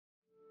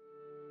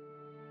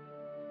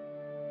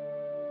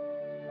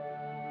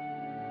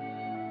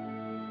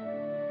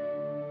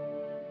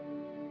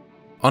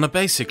On a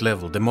basic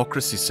level,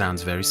 democracy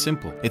sounds very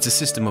simple. It's a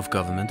system of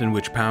government in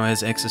which power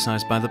is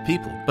exercised by the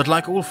people. But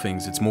like all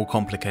things, it's more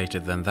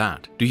complicated than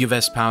that. Do you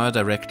vest power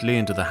directly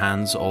into the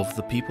hands of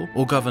the people,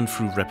 or govern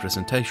through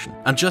representation?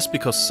 And just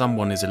because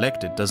someone is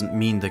elected doesn't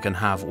mean they can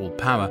have all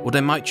power, or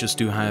they might just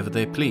do however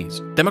they please.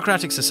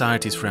 Democratic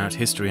societies throughout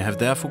history have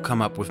therefore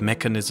come up with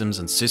mechanisms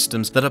and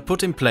systems that are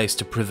put in place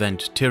to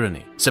prevent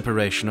tyranny,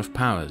 separation of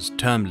powers,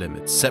 term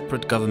limits,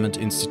 separate government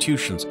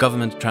institutions,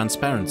 government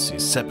transparency,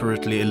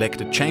 separately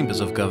elected chambers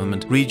of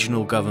government,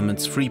 regional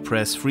governments, free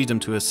press, freedom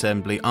to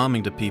assembly,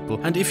 arming the people,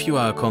 and if you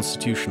are a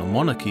constitutional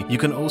monarchy, you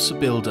can also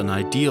build an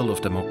ideal of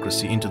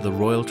democracy into the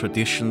royal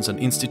traditions and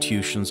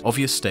institutions of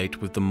your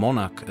state with the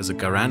monarch as a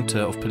guarantor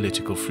of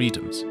political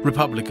freedoms.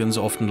 Republicans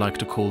often like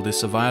to call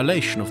this a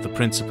violation of the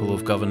principle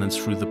of governance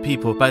through the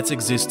people by its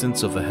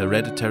existence of a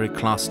hereditary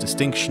class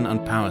distinction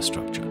and power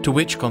structure, to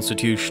which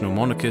constitutional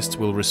monarchists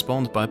will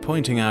respond by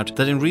pointing out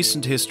that in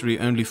recent history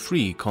only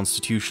 3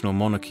 constitutional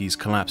monarchies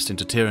collapsed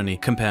into tyranny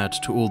compared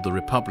to all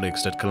the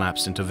republics that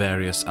collapsed into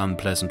various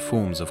unpleasant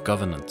forms of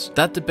governance.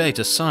 That debate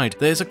aside,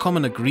 there is a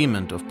common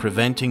agreement of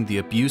preventing the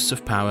abuse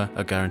of power,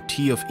 a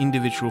guarantee of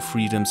individual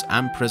freedoms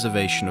and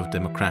preservation of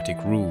democratic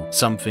rule,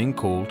 something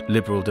called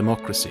liberal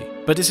democracy.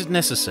 But is it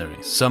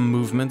necessary? Some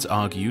movements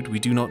argued we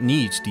do not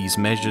need these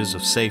measures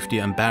of safety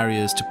and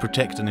barriers to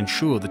protect and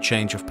ensure the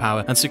change of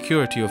power and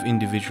security of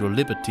individual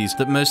liberties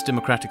that most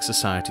democratic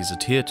societies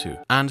adhere to,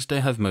 and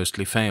they have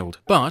mostly failed.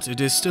 But it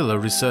is still a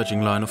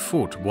resurging line of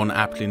thought, one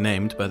aptly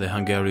named by the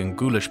Hungarian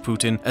Gulas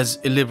Putin as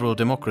illiberal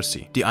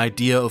democracy, the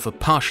idea of a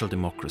partial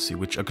democracy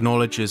which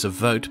acknowledges a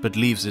vote but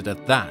leaves it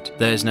at that.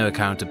 There is no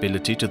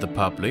accountability to the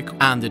public,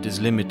 and it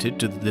is limited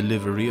to the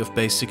delivery of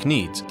basic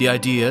needs. The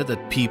idea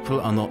that people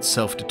are not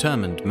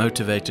self-determined,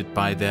 motivated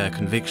by their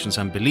convictions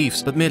and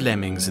beliefs, but mere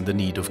lemmings in the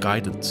need of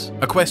guidance.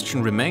 A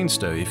question remains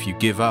though, if you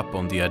give up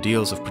on the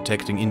ideals of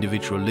protecting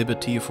individual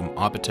liberty from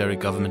arbitrary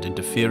government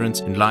interference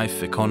in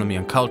life, economy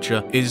and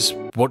culture, is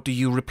what do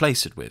you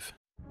replace it with?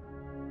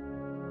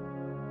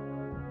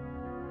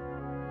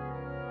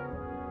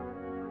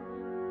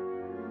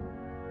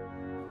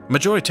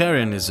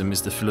 Majoritarianism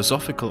is the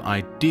philosophical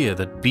idea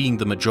that being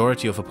the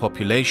majority of a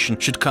population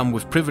should come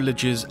with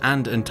privileges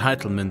and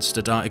entitlements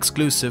that are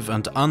exclusive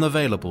and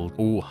unavailable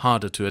or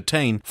harder to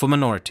attain for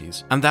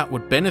minorities, and that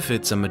what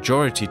benefits a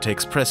majority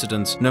takes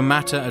precedence no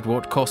matter at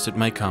what cost it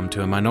may come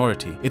to a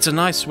minority. It's a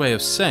nice way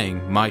of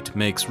saying might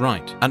makes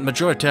right, and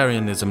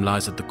majoritarianism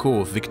lies at the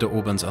core of Viktor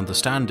Orban's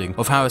understanding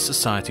of how a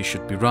society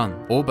should be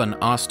run. Orban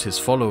asked his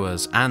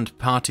followers and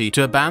party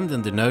to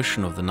abandon the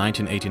notion of the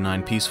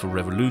 1989 peaceful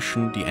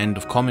revolution, the end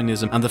of communism,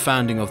 and the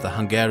founding of the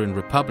Hungarian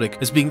Republic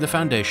as being the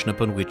foundation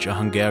upon which a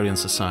Hungarian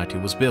society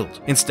was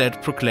built,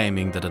 instead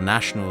proclaiming that a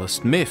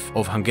nationalist myth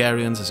of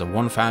Hungarians as a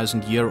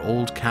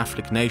 1,000-year-old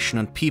Catholic nation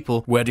and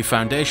people were the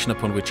foundation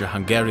upon which a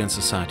Hungarian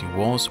society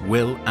was,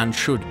 will and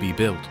should be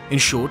built. In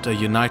short, a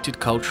united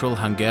cultural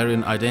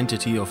Hungarian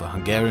identity of a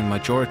Hungarian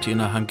majority in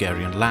a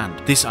Hungarian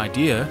land. This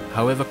idea,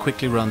 however,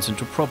 quickly runs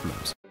into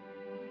problems.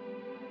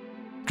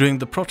 During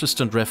the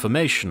Protestant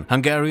Reformation,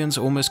 Hungarians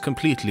almost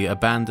completely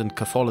abandoned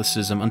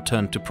Catholicism and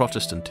turned to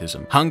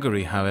Protestantism.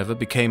 Hungary, however,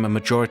 became a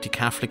majority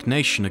Catholic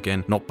nation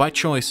again, not by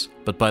choice,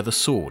 but by the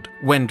sword,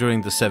 when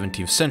during the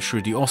 17th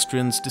century the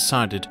Austrians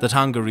decided that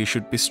Hungary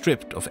should be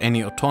stripped of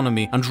any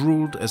autonomy and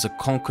ruled as a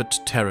conquered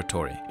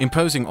territory,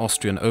 imposing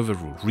Austrian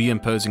overrule,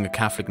 reimposing a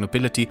Catholic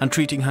nobility and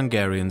treating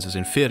Hungarians as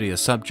inferior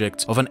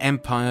subjects of an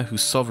empire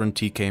whose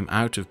sovereignty came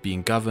out of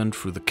being governed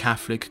through the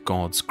Catholic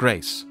God's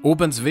grace.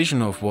 Orban's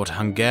vision of what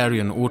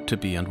Hungarian ought to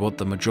be and what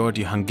the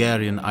majority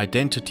Hungarian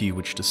identity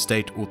which the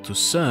state ought to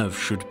serve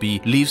should be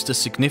leaves the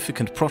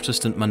significant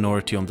Protestant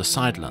minority on the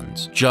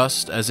sidelines,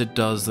 just as it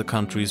does the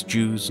country's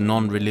Jews,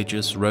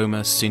 non-religious, Roma,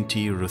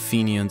 Sinti,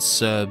 Ruthenians,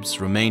 Serbs,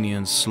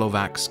 Romanians,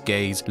 Slovaks,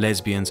 gays,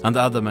 lesbians and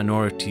other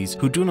minorities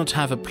who do not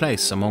have a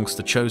place amongst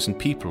the chosen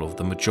people of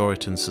the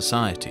majoritan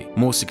society.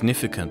 More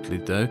significantly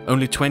though,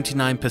 only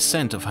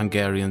 29% of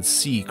Hungarians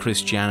see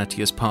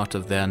Christianity as part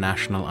of their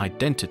national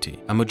identity.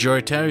 A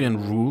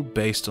majoritarian rule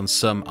based on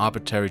some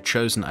arbitrary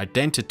chosen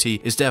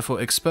identity is therefore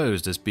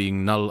exposed as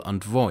being null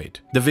and void.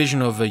 The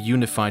vision of a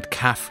unified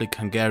Catholic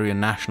Hungarian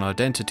national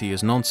identity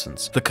is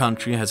nonsense. The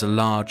country has a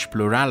large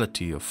plurality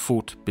of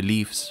thought,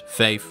 beliefs,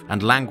 faith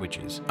and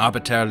languages.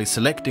 Arbitrarily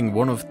selecting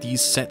one of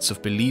these sets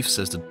of beliefs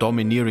as the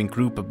domineering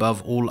group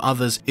above all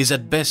others is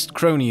at best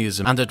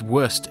cronyism and at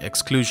worst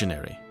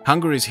exclusionary.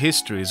 Hungary's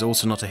history is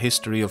also not a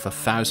history of a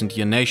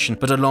 1,000-year nation,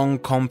 but a long,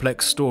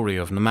 complex story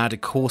of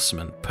nomadic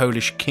horsemen,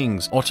 Polish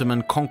kings,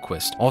 Ottoman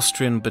conquest,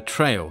 Austrian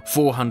betrayal,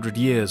 400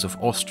 years of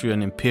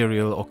Austrian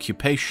imperial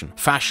occupation,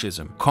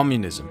 fascism,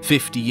 communism,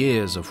 50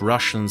 years of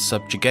Russian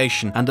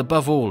subjugation, and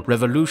above all,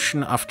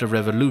 revolution after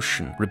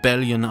revolution,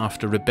 rebellion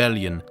after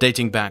rebellion,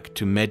 dating back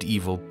to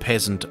medieval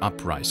peasant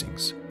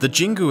uprisings. The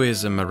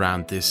jingoism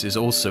around this is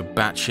also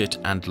batshit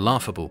and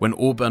laughable. When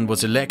Orban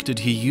was elected,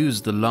 he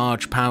used the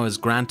large powers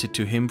granted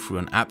to him him through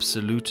an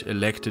absolute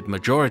elected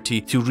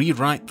majority to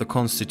rewrite the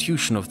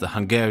constitution of the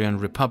Hungarian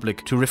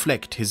Republic to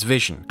reflect his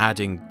vision,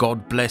 adding,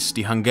 "God bless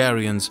the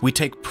Hungarians, we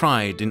take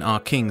pride in our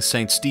King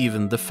Saint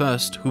Stephen I,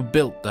 who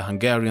built the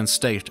Hungarian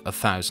state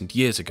 1,000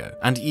 years ago,"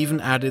 and even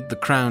added the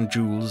crown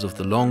jewels of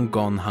the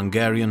long-gone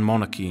Hungarian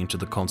monarchy into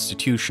the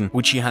constitution,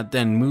 which he had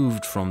then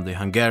moved from the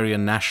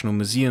Hungarian National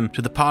Museum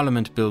to the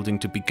Parliament building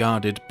to be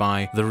guarded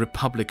by the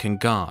Republican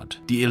Guard.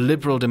 The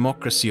illiberal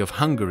democracy of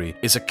Hungary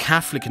is a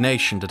Catholic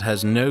nation that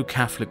has no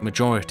Catholic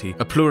majority,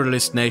 a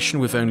pluralist nation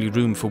with only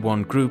room for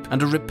one group,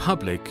 and a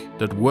republic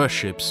that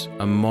worships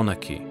a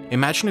monarchy.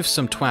 Imagine if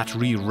some twat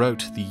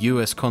rewrote the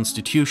US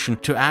Constitution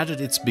to add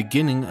at its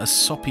beginning a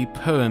soppy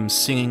poem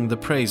singing the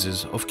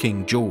praises of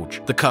King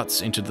George. The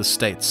cuts into the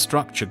state's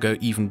structure go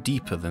even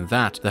deeper than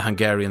that. The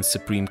Hungarian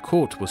Supreme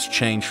Court was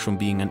changed from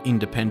being an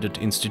independent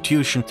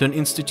institution to an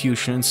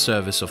institution in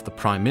service of the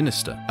Prime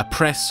Minister. A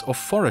press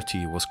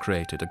authority was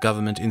created, a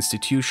government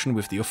institution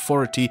with the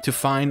authority to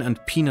fine and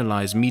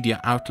penalize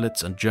media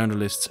outlets and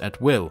journalists at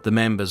will, the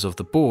members of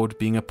the board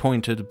being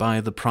appointed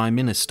by the Prime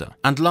Minister.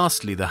 And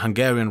lastly, the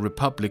Hungarian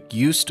Republic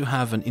used to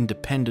have an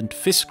independent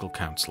fiscal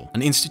council,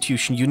 an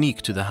institution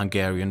unique to the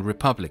Hungarian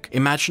Republic.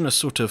 Imagine a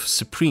sort of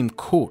Supreme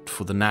Court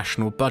for the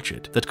national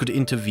budget that could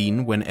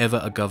intervene whenever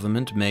a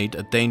government made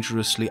a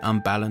dangerously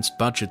unbalanced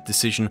budget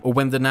decision or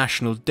when the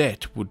national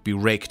debt would be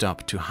raked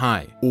up too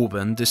high.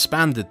 Orban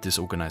disbanded this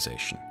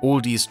organization. All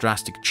these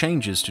drastic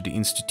changes to the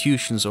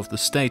institutions of the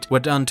state were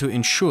done to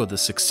ensure the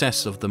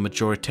success of the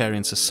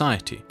majoritarian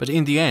society, but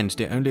in the end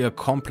they only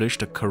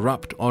accomplished a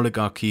corrupt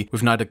oligarchy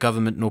with neither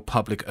government nor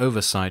public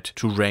oversight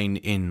to rein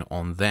in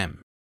on them.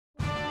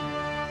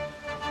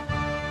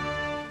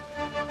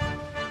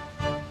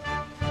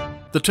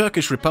 The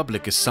Turkish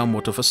Republic is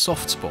somewhat of a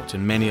soft spot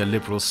in many a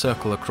liberal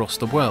circle across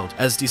the world,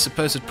 as the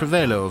supposed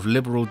purveyor of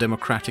liberal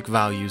democratic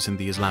values in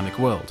the Islamic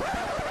world.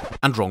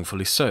 And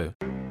wrongfully so.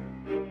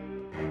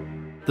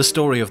 The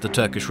story of the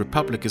Turkish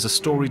Republic is a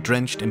story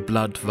drenched in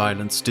blood,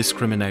 violence,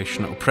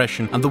 discrimination,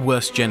 oppression, and the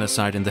worst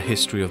genocide in the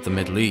history of the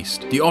Middle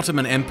East. The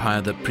Ottoman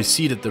Empire that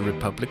preceded the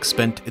Republic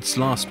spent its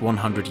last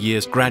 100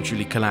 years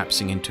gradually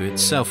collapsing into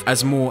itself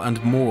as more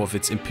and more of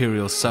its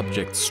imperial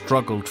subjects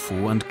struggled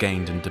for and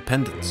gained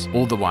independence,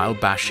 all the while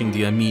bashing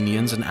the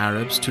Armenians and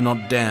Arabs to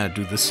not dare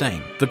do the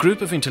same. The group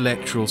of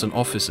intellectuals and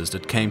officers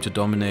that came to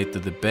dominate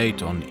the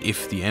debate on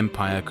if the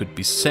empire could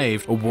be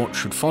saved or what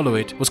should follow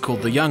it was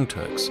called the Young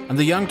Turks, and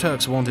the Young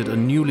Turks wanted a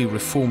newly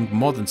reformed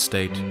modern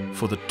state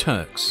for the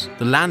Turks.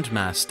 The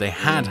landmass they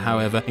had,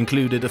 however,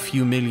 included a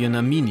few million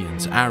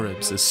Armenians,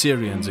 Arabs,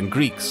 Assyrians, and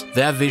Greeks.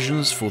 Their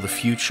visions for the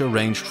future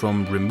ranged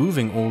from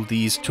removing all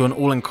these to an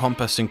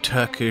all-encompassing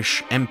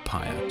Turkish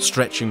empire,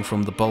 stretching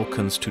from the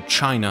Balkans to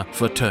China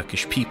for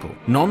Turkish people.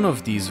 None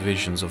of these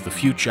visions of the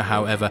future,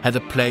 however, had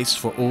a place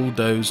for all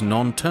those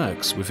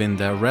non-Turks within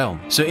their realm.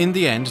 So in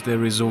the end, they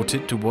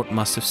resorted to what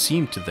must have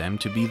seemed to them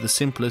to be the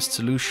simplest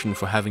solution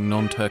for having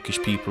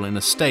non-Turkish people in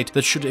a state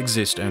that should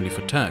exist only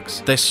for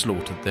Turks. They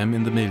slaughtered them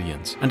in the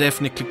millions, and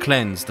ethnically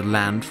cleansed the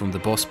land from the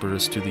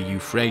Bosporus to the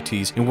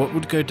Euphrates in what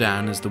would go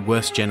down as the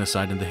worst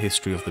genocide in the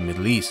history of the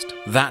Middle East.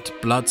 That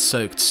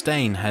blood-soaked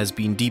stain has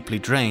been deeply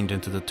drained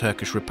into the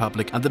Turkish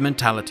Republic and the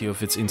mentality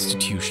of its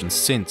institutions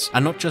since,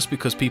 and not just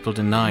because people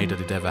deny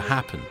that it ever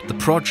happened. The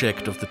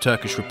project of the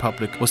Turkish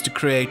Republic was to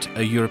create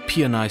a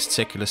Europeanized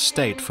secular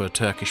state for a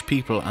Turkish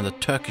people and the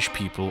Turkish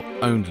people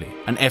only.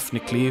 An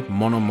ethnically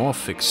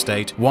monomorphic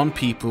state, one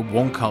people,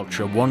 one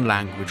culture, one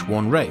language,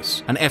 one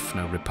race, an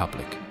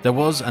ethno-republic. There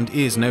was and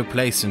is no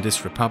place in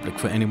this republic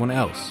for anyone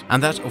else,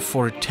 and that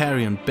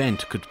authoritarian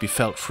bent could be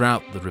felt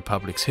throughout the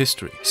republic's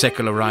history.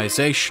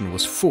 Secularization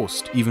was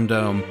forced, even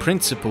though on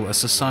principle a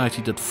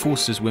society that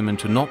forces women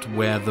to not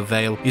wear the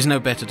veil is no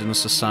better than a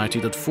society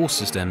that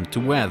forces them to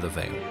wear the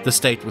veil. The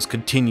state was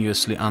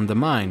continuously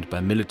undermined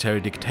by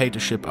military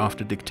dictatorship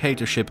after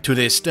dictatorship. To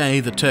this day,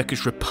 the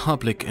Turkish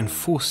Republic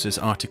enforces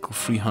Article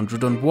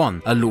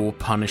 301, a law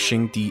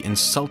punishing the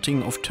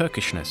insulting of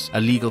Turkishness, a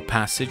legal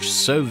passage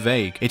so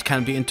vague it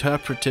can be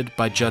interpreted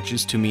by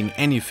judges to mean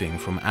anything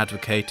from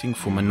advocating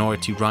for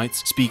minority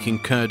rights, speaking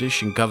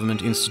Kurdish in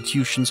government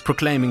institutions,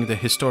 proclaiming the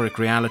historic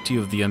reality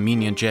of the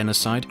Armenian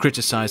genocide,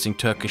 criticizing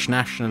Turkish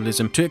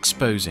nationalism, to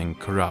exposing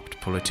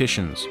corrupt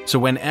politicians. So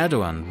when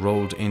Erdogan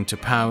rolled into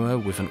power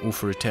with an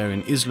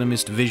authoritarian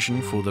Islamist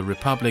vision for the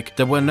republic,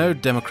 there were no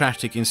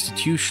democratic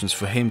institutions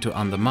for him to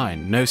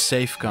undermine, no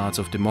safeguards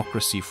of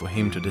democracy for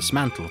him to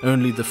dismantle,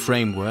 only the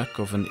framework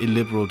of an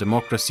illiberal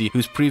democracy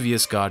whose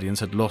previous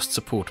guardians had lost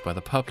support by the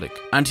public.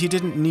 And he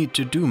didn't need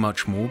to do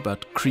much more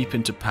but creep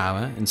into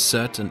power,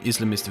 insert an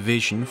Islamist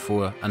vision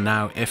for a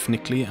now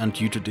ethnically and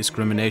due to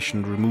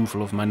discrimination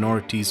removal of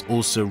minorities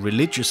also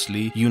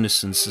religiously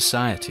unison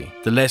society.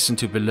 The lesson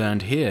to be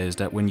learned here is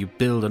that when you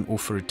build an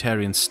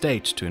authoritarian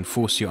state to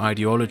enforce your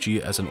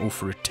ideology as an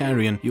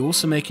authoritarian, you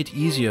also make it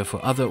easier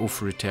for other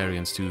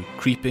authoritarians to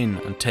creep in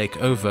and take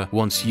over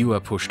once you are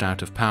pushed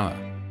out of power.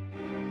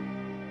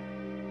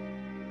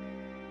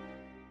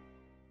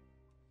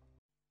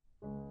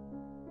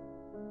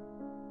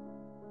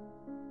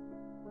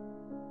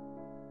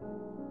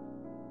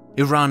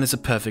 Iran is a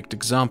perfect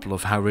example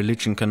of how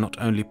religion can not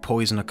only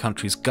poison a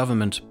country's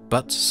government,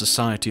 but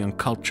society and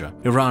culture.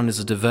 Iran is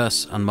a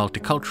diverse and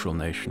multicultural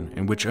nation,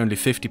 in which only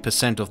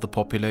 50% of the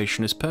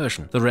population is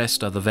Persian. The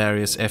rest are the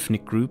various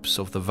ethnic groups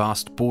of the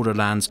vast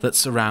borderlands that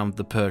surround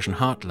the Persian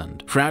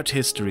heartland. Throughout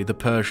history, the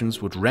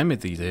Persians would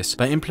remedy this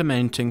by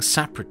implementing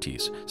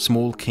sapraties,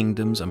 small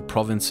kingdoms and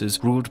provinces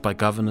ruled by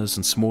governors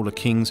and smaller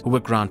kings who were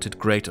granted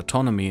great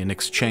autonomy in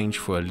exchange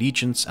for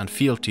allegiance and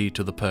fealty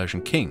to the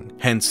Persian king.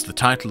 Hence the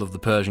title of the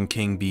Persian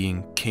king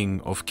being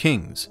King of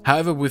Kings.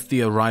 However, with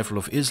the arrival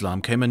of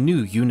Islam came a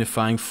new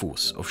unifying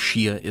force of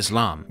Shia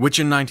Islam, which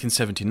in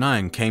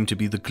 1979 came to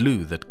be the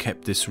glue that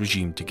kept this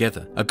regime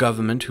together. A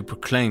government who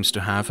proclaims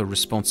to have a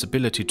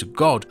responsibility to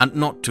God and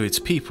not to its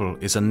people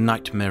is a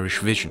nightmarish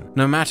vision.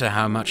 No matter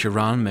how much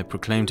Iran may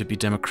proclaim to be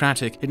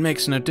democratic, it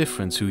makes no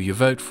difference who you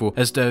vote for,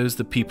 as those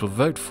the people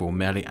vote for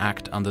merely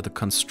act under the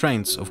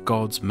constraints of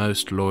God's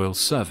most loyal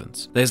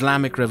servants. The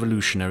Islamic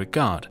Revolutionary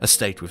Guard, a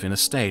state within a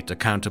state,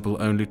 accountable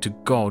only to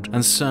God,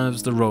 and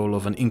serves the role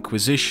of an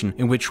inquisition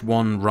in which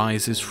one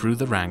rises through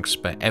the ranks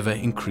by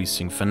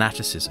ever-increasing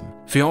fanaticism.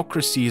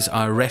 Theocracies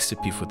are a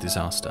recipe for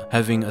disaster.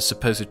 Having a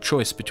supposed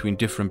choice between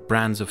different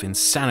brands of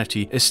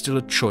insanity is still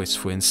a choice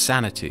for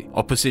insanity.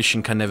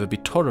 Opposition can never be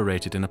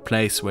tolerated in a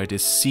place where it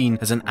is seen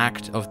as an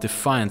act of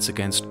defiance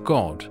against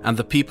God, and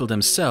the people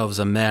themselves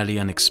are merely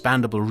an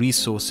expandable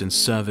resource in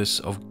service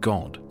of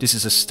God. This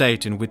is a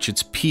state in which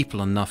its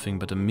people are nothing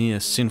but a mere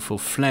sinful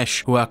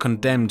flesh who are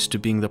condemned to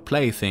being the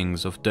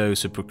playthings of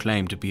those who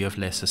proclaim to be of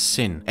lesser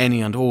sin.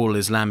 Any and all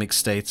Islamic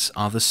states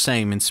are the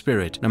same in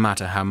spirit, no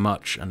matter how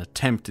much an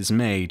attempt is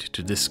made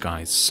to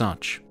disguise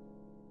such.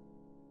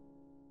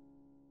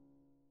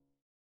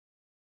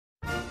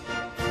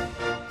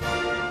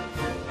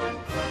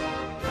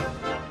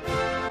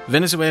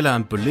 Venezuela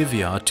and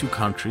Bolivia are two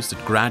countries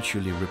that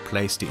gradually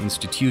replaced the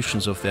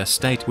institutions of their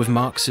state with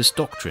Marxist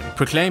doctrine.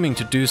 Proclaiming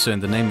to do so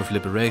in the name of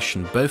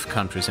liberation, both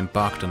countries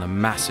embarked on a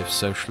massive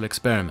social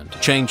experiment.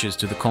 Changes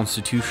to the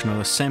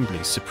Constitutional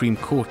Assembly, Supreme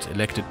Court,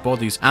 elected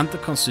bodies, and the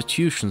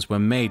constitutions were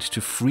made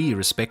to free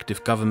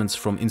respective governments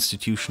from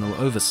institutional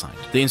oversight.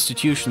 The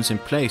institutions in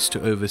place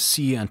to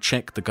oversee and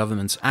check the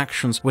government's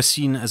actions were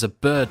seen as a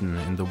burden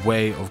in the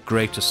way of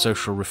greater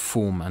social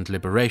reform and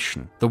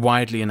liberation. The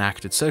widely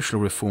enacted social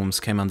reforms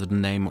came under the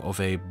name of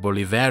a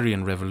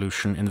Bolivarian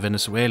revolution in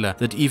Venezuela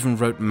that even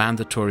wrote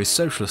mandatory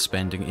social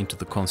spending into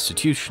the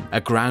constitution,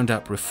 a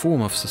ground-up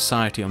reform of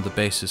society on the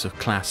basis of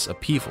class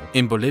upheaval.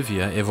 In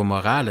Bolivia, Evo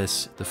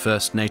Moralez, the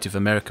first Native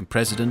American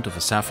president of a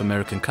South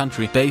American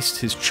country, based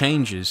his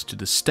changes to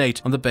the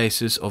state on the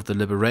basis of the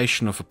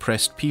liberation of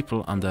oppressed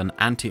people under an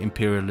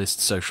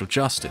anti-imperialist social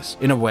justice,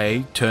 in a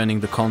way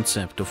turning the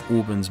concept of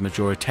Orban's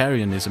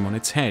majoritarianism on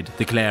its head,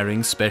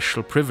 declaring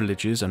special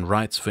privileges and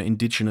rights for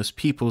indigenous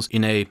peoples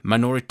in a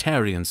minoritarian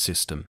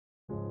system.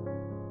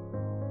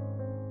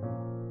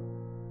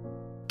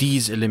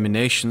 These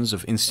eliminations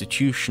of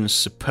institutions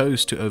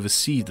supposed to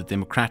oversee the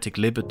democratic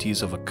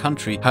liberties of a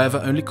country,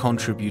 however, only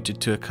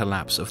contributed to a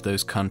collapse of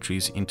those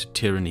countries into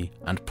tyranny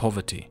and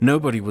poverty.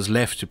 Nobody was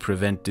left to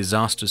prevent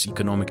disastrous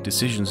economic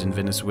decisions in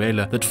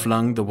Venezuela that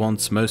flung the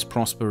once most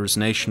prosperous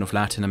nation of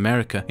Latin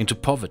America into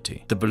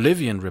poverty. The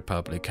Bolivian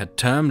Republic had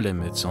term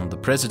limits on the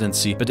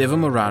presidency, but Evo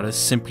Morales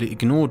simply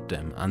ignored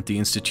them, and the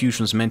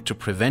institutions meant to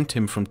prevent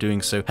him from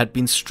doing so had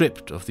been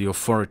stripped of the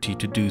authority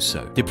to do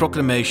so. The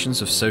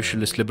proclamations of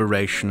socialist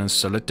liberation and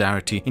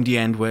solidarity in the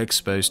end were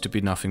exposed to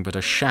be nothing but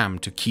a sham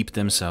to keep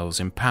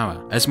themselves in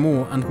power, as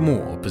more and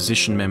more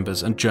opposition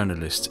members and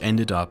journalists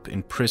ended up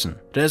in prison.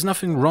 There is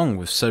nothing wrong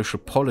with social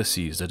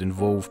policies that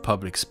involve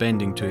public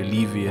spending to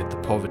alleviate the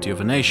poverty of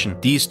a nation.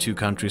 These two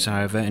countries,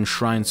 however,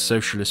 enshrined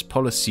socialist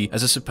policy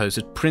as a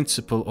supposed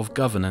principle of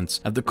governance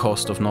at the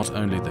cost of not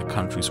only their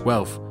country's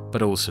wealth,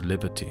 but also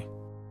liberty.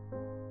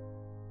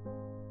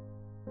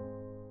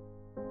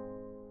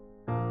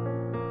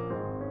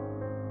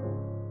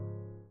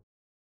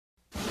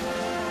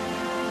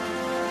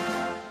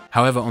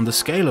 However, on the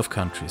scale of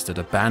countries that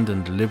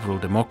abandoned liberal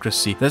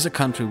democracy, there's a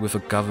country with a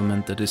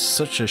government that is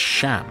such a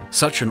sham,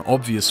 such an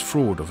obvious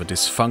fraud of a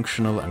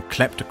dysfunctional and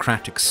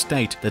kleptocratic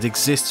state that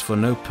exists for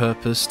no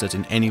purpose that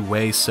in any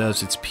way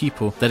serves its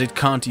people, that it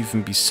can't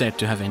even be said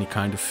to have any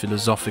kind of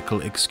philosophical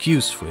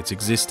excuse for its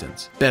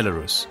existence.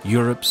 Belarus,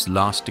 Europe's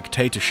last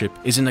dictatorship,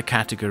 is in a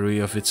category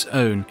of its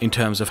own in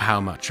terms of how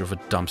much of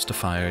a dumpster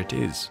fire it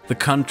is. The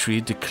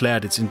country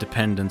declared its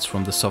independence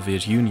from the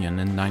Soviet Union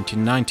in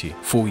 1990.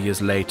 4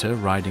 years later,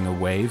 riding a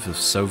wave of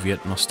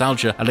Soviet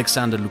nostalgia,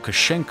 Alexander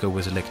Lukashenko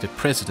was elected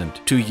president.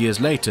 2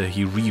 years later,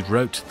 he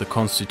rewrote the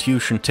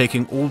constitution,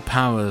 taking all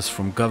powers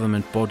from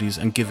government bodies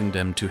and giving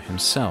them to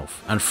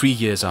himself. And 3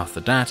 years after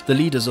that, the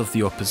leaders of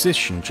the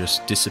opposition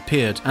just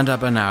disappeared and are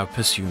by now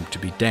presumed to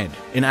be dead.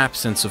 In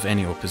absence of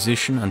any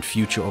opposition and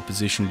future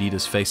opposition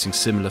leaders facing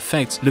similar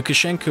fates,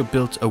 Lukashenko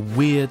built a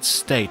weird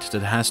state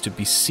that has to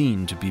be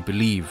seen to be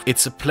believed.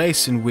 It's a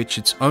place in which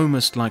it's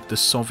almost like the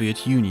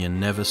Soviet Union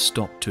never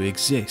stopped to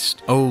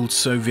exist. Old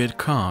Soviet Soviet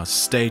cars,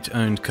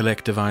 state-owned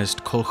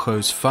collectivized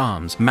kolkhoz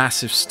farms,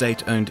 massive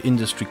state-owned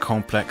industry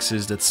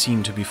complexes that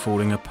seem to be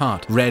falling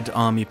apart, Red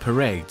Army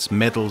parades,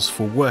 medals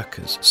for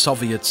workers,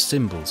 Soviet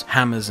symbols,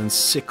 hammers and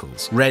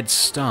sickles, red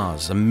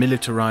stars, a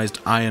militarized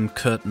Iron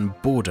Curtain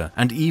border,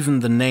 and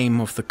even the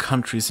name of the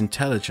country's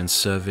intelligence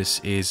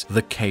service is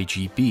the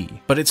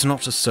KGB. But it's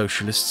not a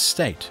socialist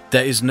state.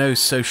 There is no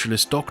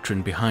socialist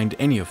doctrine behind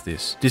any of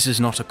this. This is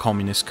not a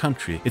communist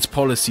country. Its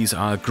policies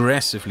are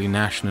aggressively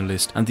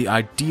nationalist, and the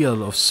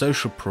ideal of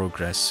social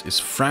progress is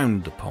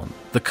frowned upon.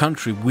 The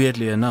country,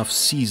 weirdly enough,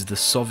 sees the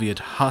Soviet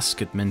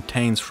husk it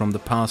maintains from the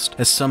past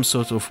as some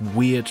sort of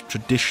weird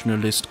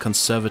traditionalist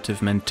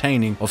conservative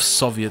maintaining of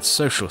Soviet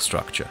social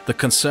structure. The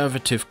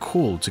conservative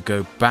call to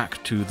go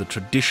back to the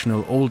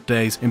traditional old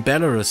days in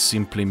Belarus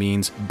simply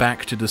means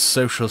back to the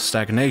social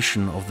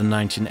stagnation of the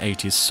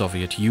 1980s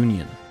Soviet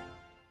Union.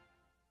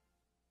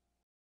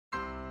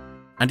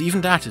 And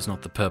even that is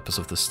not the purpose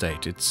of the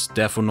state. It's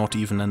therefore not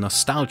even a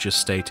nostalgia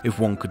state, if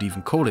one could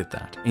even call it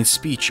that. In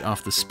speech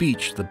after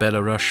speech, the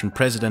Belarusian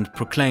president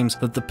proclaims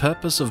that the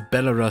purpose of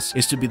Belarus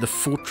is to be the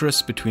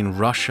fortress between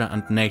Russia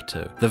and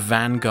NATO, the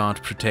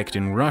vanguard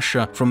protecting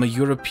Russia from a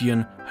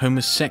European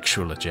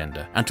homosexual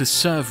agenda, and to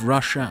serve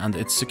Russia and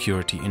its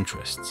security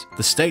interests.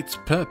 The state's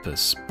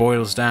purpose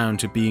boils down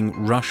to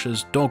being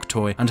Russia's dog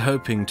toy and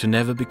hoping to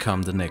never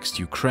become the next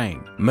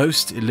Ukraine.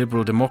 Most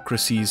illiberal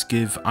democracies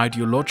give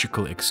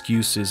ideological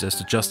excuses as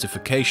the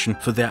justification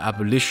for their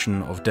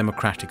abolition of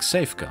democratic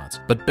safeguards,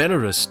 but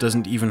Belarus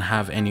doesn't even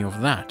have any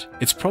of that.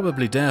 It's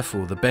probably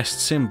therefore the best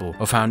symbol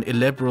of how an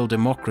illiberal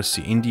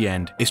democracy in the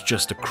end is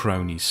just a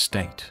crony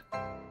state.